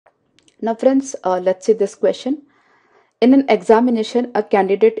Now friends, let's see this question. In an examination, a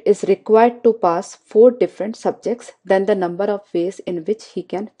candidate is required to pass 4 different subjects, then the number of ways in which he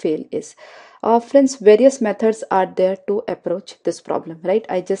can fail is. Friends, various methods are there to approach this problem, right?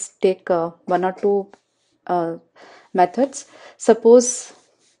 I just take one or two methods. Suppose,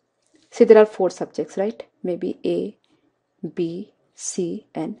 see, there are 4 subjects, right? Maybe A, B, C,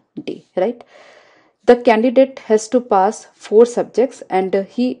 and D, right? The candidate has to pass 4 subjects, and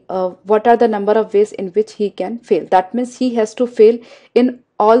what are the number of ways in which he can fail? That means he has to fail in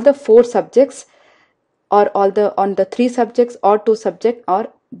all the 4 subjects, or all the on the 3 subjects, or 2 subjects,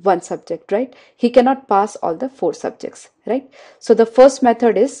 or 1 subject, right? He cannot pass all the 4 subjects, right? So the first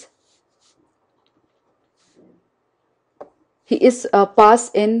method is, he is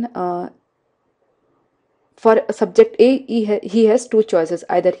pass in for subject A, he has 2 choices,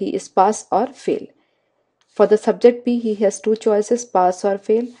 either he is pass or fail. For the subject B, he has 2 choices, pass or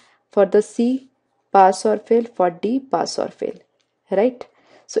fail. For the C, pass or fail. For D, pass or fail, right?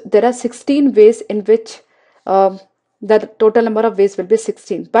 So there are 16 ways in which the total number of ways will be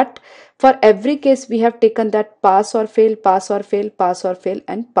 16. But for every case, we have taken that pass or fail, pass or fail, pass or fail,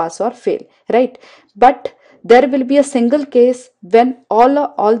 and pass or fail, right? But there will be a single case when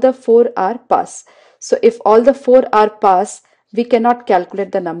all the 4 are pass. So if all the 4 are pass, we cannot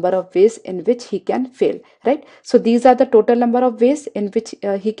calculate the number of ways in which he can fail, right? So these are the total number of ways in which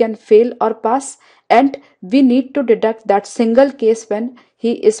he can fail or pass, and we need to deduct that single case when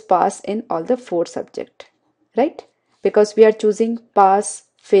he is pass in all the 4 subject, right? Because we are choosing pass,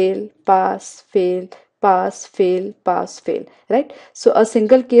 fail, pass, fail, pass, fail, pass, fail, right? So a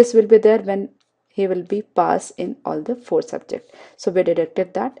single case will be there when he will be pass in all the 4 subjects. So we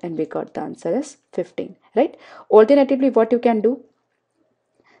deducted that and we got the answer as 15, right? Alternatively, what you can do,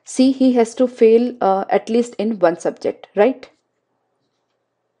 see, he has to fail at least in 1 subject, right?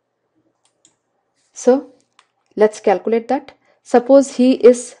 So let's calculate that. Suppose he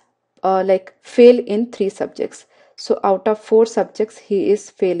is like fail in 3 subjects. So out of 4 subjects, he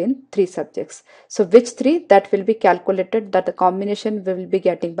is fail in 3 subjects. So which 3? That will be calculated, that the combination we will be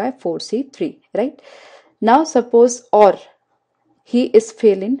getting by 4C3, right? Now suppose, or he is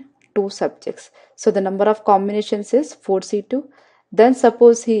fail in 2 subjects. So the number of combinations is 4C2. Then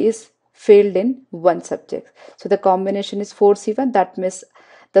suppose he is failed in 1 subject. So the combination is 4C1. That means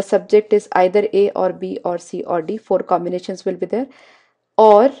the subject is either A or B or C or D. 4 combinations will be there.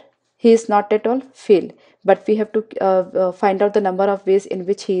 Or he is not at all fail, but we have to find out the number of ways in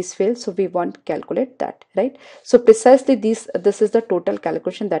which he is failed, so we won't calculate that, right? So precisely this is the total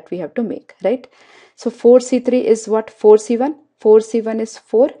calculation that we have to make, right? So 4C3 is what? 4C1. 4C1 is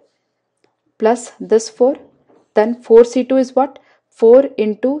 4 plus this 4. Then 4C2 is what? 4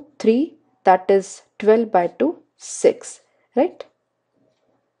 into 3, that is 12 by 2, 6, right?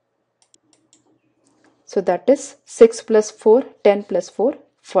 So that is 6 plus 4, 10 plus 4,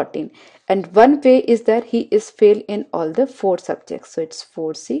 14. And one way is that he is fail in all the 4 subjects. So it's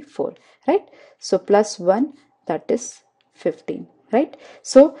 4C4, right? So plus 1, that is 15, right?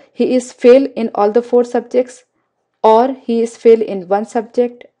 So he is fail in all the 4 subjects, or he is fail in 1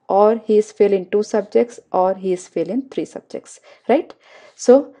 subject, or he is fail in 2 subjects, or he is fail in 3 subjects, right?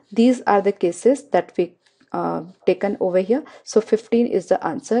 So these are the cases that we taken over here. So 15 is the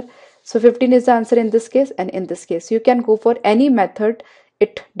answer. So 15 is the answer in this case and in this case. You can go for any method.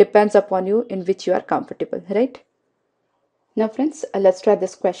 It depends upon you in which you are comfortable, right? Now friends, let's try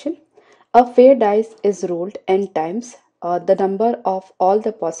this question. A fair dice is rolled n times. The number of all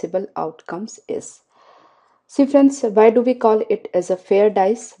the possible outcomes is. See friends, why do we call it as a fair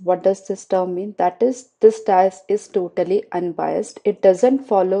dice? What does this term mean? That is, this dice is totally unbiased. It doesn't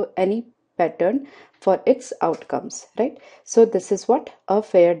follow any pattern for its outcomes, right? So this is what a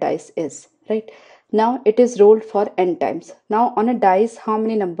fair dice is, right? Now it is rolled for n times. Now on a dice, how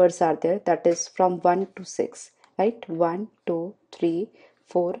many numbers are there? That is from 1 to 6, right? 1, 2, 3,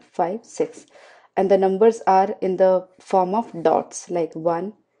 4, 5, 6. And the numbers are in the form of dots, like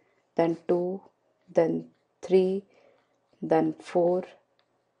 1, then 2, then 3, then 4,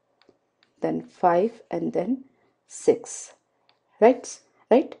 then 5, and then 6, right?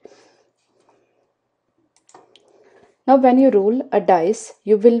 Now when you roll a dice,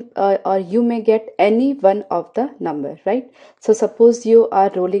 you will or you may get any one of the number, right? So suppose you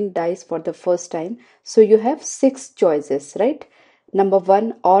are rolling dice for the first time, so you have 6 choices, right? Number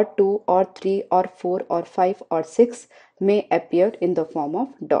 1 or 2 or 3 or 4 or 5 or 6 may appear in the form of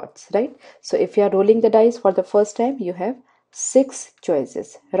dots, right? So if you are rolling the dice for the first time, you have 6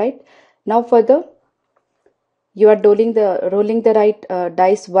 choices, right? Now further, you are rolling the right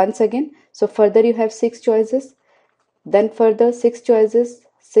dice once again. So further you have 6 choices. Then further 6 choices,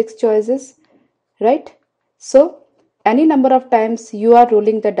 6 choices, right? So any number of times you are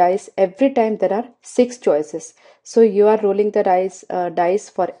rolling the dice, every time there are 6 choices. So you are rolling the dice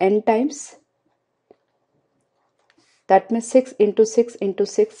for n times. That means 6 into 6 into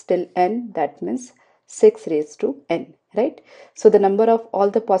 6 till n. That means 6 raised to n, right? So the number of all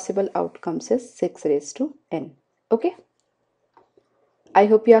the possible outcomes is 6 raised to n. Okay? I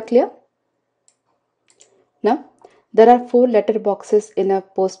hope you are clear. Now, there are 4 letter boxes in a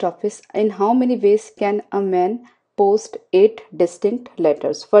post office. In how many ways can a man post 8 distinct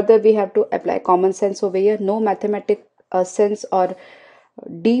letters? Further, we have to apply common sense over here. No mathematic sense or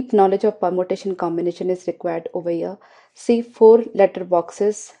deep knowledge of permutation combination is required over here. See, 4 letter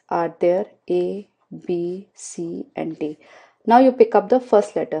boxes are there: A, B, C and D. Now you pick up the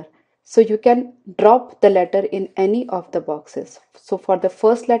first letter. So you can drop the letter in any of the boxes. So for the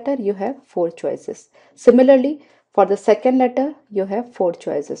first letter you have 4 choices. Similarly, for the second letter you have 4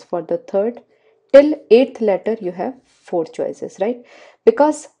 choices. For the third till 8th letter you have 4 choices, right?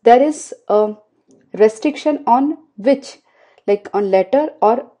 Because there is a restriction on which, like on letter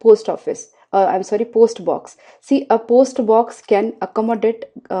or post office. I'm sorry, post box. See, a post box can accommodate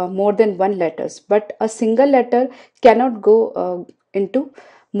more than one letters, but a single letter cannot go into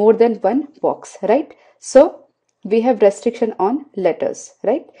more than one box, right? So we have restriction on letters,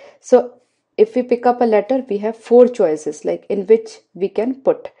 right? So if we pick up a letter, we have 4 choices, like in which we can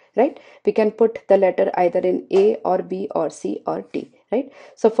put, right? We can put the letter either in A or B or C or D, right?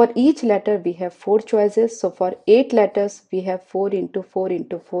 So for each letter we have 4 choices. So for 8 letters we have 4 into 4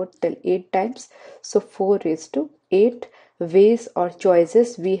 into 4 till 8 times. So 4 raised to 8 ways or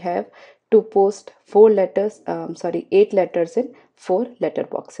choices we have to post 8 letters in 4 letter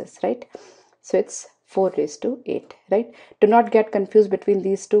boxes, right? So it's 4 raised to 8, right? Do not get confused between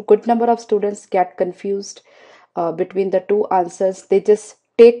these two. Good number of students get confused between the two answers. They just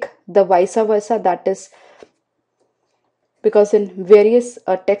take the vice versa, that is because in various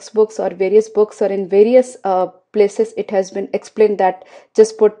textbooks or various books or in various places it has been explained that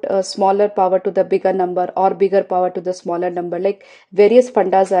just put smaller power to the bigger number or bigger power to the smaller number, like various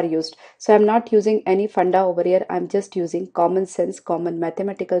fundas are used. So I'm not using any funda over here, I'm just using common sense, common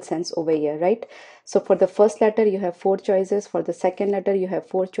mathematical sense over here, right? So for the first letter you have 4 choices, for the second letter you have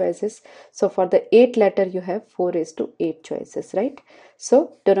 4 choices, so for the 8th letter you have 4 raised to 8 choices, right?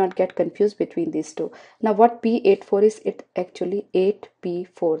 So do not get confused between these two. Now what P84 is, it actually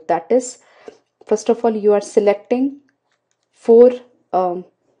 8P4. That is, first of all you are selecting 4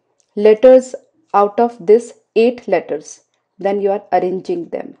 letters out of this 8 letters. Then you are arranging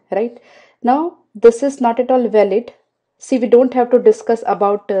them, right? Now this is not at all valid. See, we don't have to discuss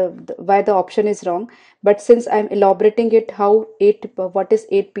about why the option is wrong, but since I'm elaborating it how what is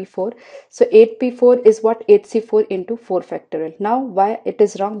 8P4, so 8P4 is what 8C4 into 4 factorial. Now why it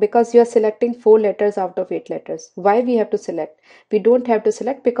is wrong? Because you are selecting 4 letters out of 8 letters. Why we have to select? We don't have to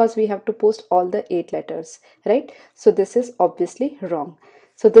select because we have to post all the 8 letters, right? So this is obviously wrong.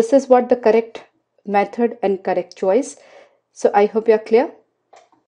 So this is what the correct method and correct choice. So I hope you are clear.